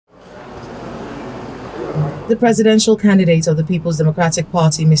The presidential candidate of the People's Democratic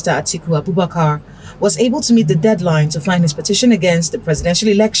Party, Mr. Atiku Abubakar, was able to meet the deadline to file his petition against the presidential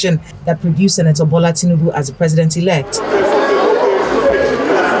election that produced Senator Bola Tinubu as the president-elect.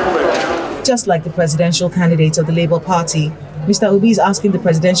 Just like the presidential candidate of the Labour Party, Mr. Obi is asking the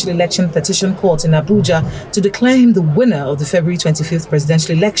Presidential Election Petition Court in Abuja to declare him the winner of the February 25th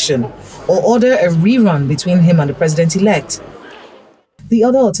presidential election or order a rerun between him and the president-elect. The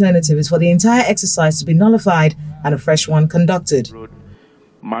other alternative is for the entire exercise to be nullified and a fresh one conducted.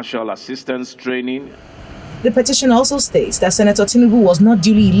 Martial assistance training. The petition also states that Senator Tinubu was not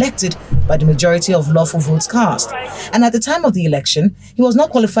duly elected by the majority of lawful votes cast, and at the time of the election, he was not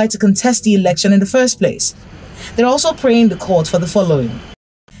qualified to contest the election in the first place. They're also praying the court for the following: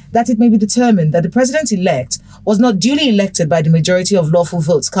 that it may be determined that the president-elect was not duly elected by the majority of lawful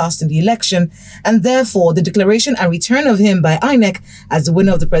votes cast in the election, and therefore the declaration and return of him by INEC as the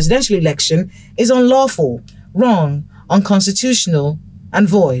winner of the presidential election is unlawful, wrong, unconstitutional, and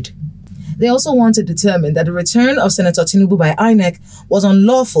void. They also want to determine that the return of Senator Tinubu by INEC was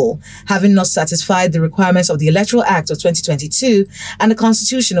unlawful, having not satisfied the requirements of the Electoral Act of 2022 and the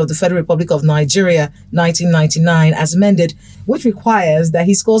Constitution of the Federal Republic of Nigeria, 1999, as amended, which requires that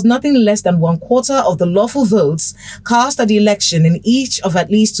he scores nothing less than 1/4 of the lawful votes cast at the election in each of at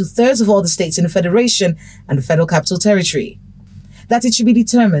least 2/3 of all the states in the Federation and the Federal Capital Territory. That it should be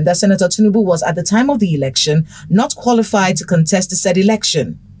determined that Senator Tinubu was at the time of the election not qualified to contest the said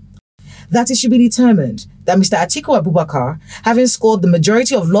election. That it should be determined that Mr. Atiku Abubakar, having scored the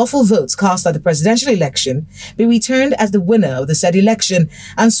majority of lawful votes cast at the presidential election, be returned as the winner of the said election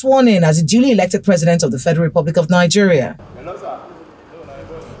and sworn in as the duly elected president of the Federal Republic of Nigeria.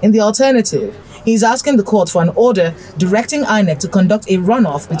 In the alternative, he is asking the court for an order directing INEC to conduct a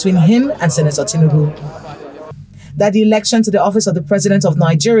runoff between him and Senator Tinubu. That the election to the office of the President of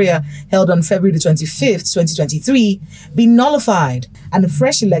Nigeria, held on February the 25th, 2023, be nullified and a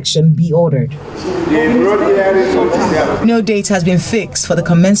fresh election be ordered. No date has been fixed for the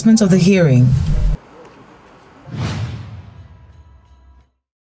commencement of the hearing.